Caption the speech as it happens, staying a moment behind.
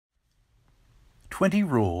20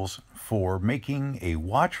 rules for making a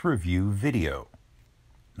watch review video.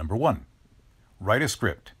 Number 1, write a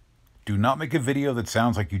script. Do not make a video that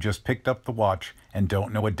sounds like you just picked up the watch and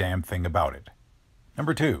don't know a damn thing about it.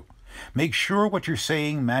 Number 2, make sure what you're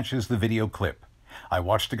saying matches the video clip. I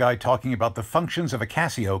watched a guy talking about the functions of a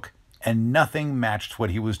Casio and nothing matched what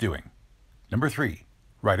he was doing. Number 3,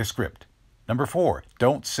 write a script. Number 4,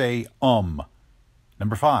 don't say Number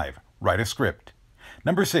 5, write a script.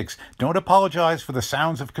 Number 6, don't apologize for the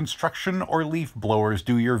sounds of construction or leaf blowers.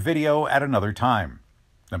 Do your video at another time.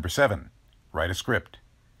 Number 7, write a script.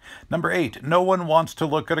 Number 8, no one wants to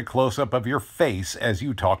look at a close-up of your face as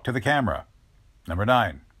you talk to the camera. Number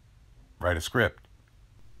 9, write a script.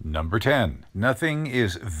 Number 10, nothing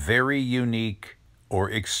is very unique or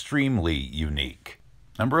extremely unique.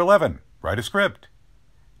 Number 11, write a script.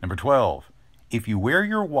 Number 12, if you wear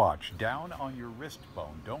your watch down on your wrist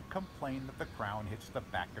bone, don't complain that the crown hits the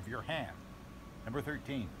back of your hand. Number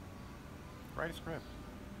 13, write a script.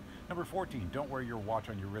 Number 14, don't wear your watch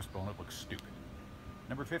on your wrist bone, it looks stupid.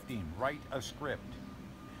 Number 15, write a script.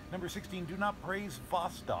 Number 16, do not praise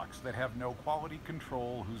Vostoks that have no quality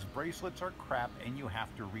control, whose bracelets are crap and you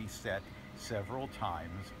have to reset several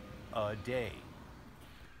times a day.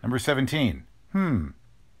 Number 17,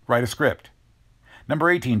 write a script. Number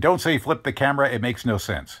 18, don't say flip the camera, it makes no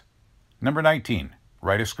sense. Number 19,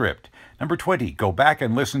 write a script. Number 20, go back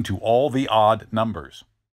and listen to all the odd numbers.